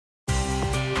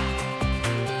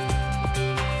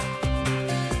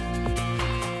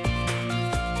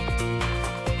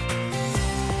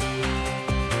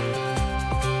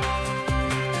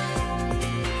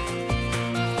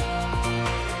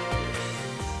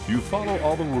You follow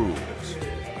all the rules.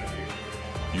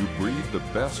 You breed the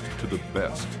best to the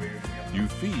best. You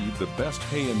feed the best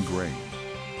hay and grain.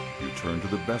 You turn to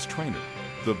the best trainer,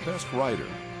 the best rider,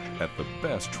 at the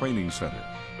best training center.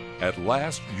 At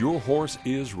last, your horse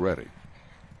is ready.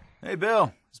 Hey,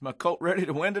 Bill, is my colt ready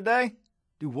to win today?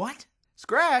 Do what?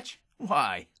 Scratch?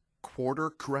 Why? Quarter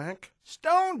crack?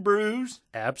 Stone bruise?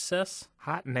 Abscess?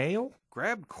 Hot nail?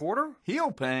 Grabbed quarter?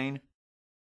 Heel pain?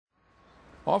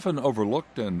 Often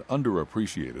overlooked and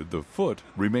underappreciated, the foot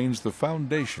remains the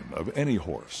foundation of any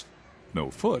horse.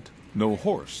 No foot, no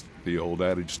horse. The old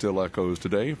adage still echoes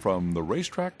today from the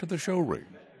racetrack to the show ring.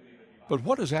 But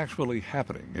what is actually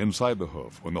happening inside the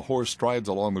hoof when the horse strides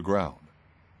along the ground?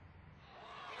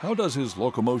 How does his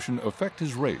locomotion affect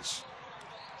his race?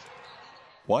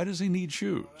 Why does he need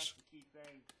shoes?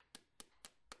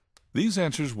 These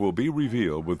answers will be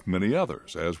revealed with many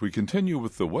others as we continue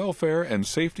with the Welfare and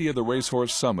Safety of the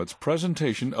Racehorse Summit's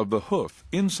presentation of the Hoof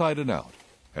Inside and Out,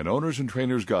 an owner's and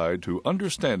trainer's guide to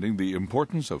understanding the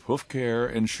importance of hoof care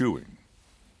and shoeing.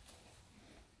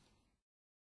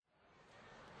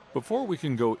 Before we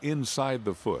can go inside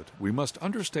the foot, we must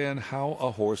understand how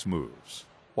a horse moves.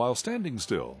 While standing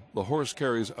still, the horse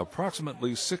carries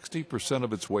approximately 60%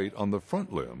 of its weight on the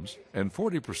front limbs and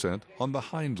 40% on the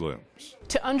hind limbs.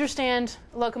 To understand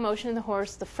locomotion in the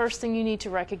horse, the first thing you need to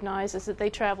recognize is that they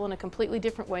travel in a completely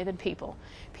different way than people.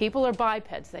 People are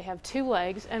bipeds. They have two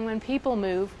legs, and when people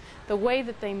move, the way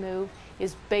that they move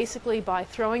is basically by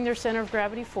throwing their center of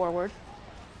gravity forward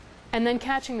and then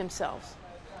catching themselves.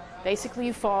 Basically,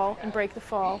 you fall and break the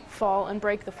fall, fall and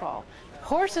break the fall.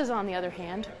 Horses, on the other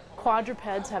hand,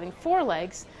 quadrupeds having four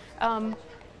legs,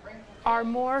 are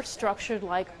more structured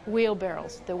like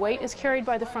wheelbarrows. The weight is carried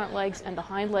by the front legs, and the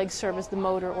hind legs serve as the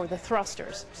motor or the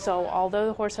thrusters. So although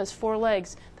the horse has four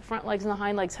legs, the front legs and the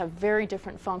hind legs have very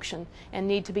different function and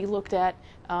need to be looked at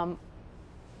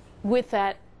with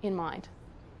that in mind.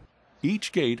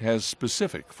 Each gait has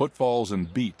specific footfalls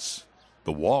and beats.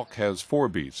 The walk has 4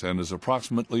 beats and is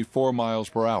approximately 4 miles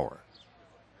per hour.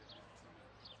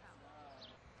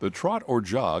 The trot or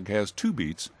jog has 2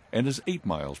 beats and is 8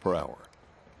 miles per hour.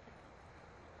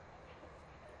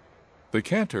 The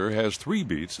canter has 3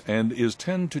 beats and is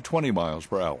 10 to 20 miles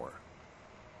per hour.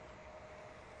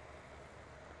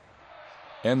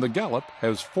 And the gallop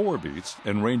has 4 beats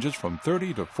and ranges from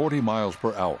 30 to 40 miles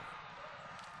per hour.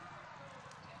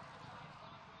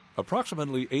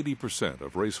 Approximately 80%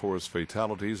 of racehorse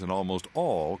fatalities and almost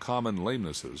all common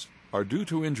lamenesses are due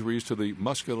to injuries to the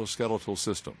musculoskeletal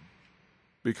system.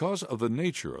 Because of the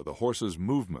nature of the horse's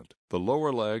movement, the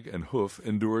lower leg and hoof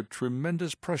endure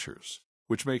tremendous pressures,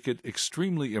 which make it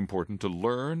extremely important to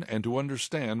learn and to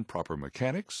understand proper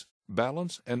mechanics,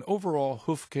 balance, and overall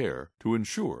hoof care to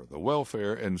ensure the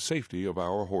welfare and safety of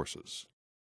our horses.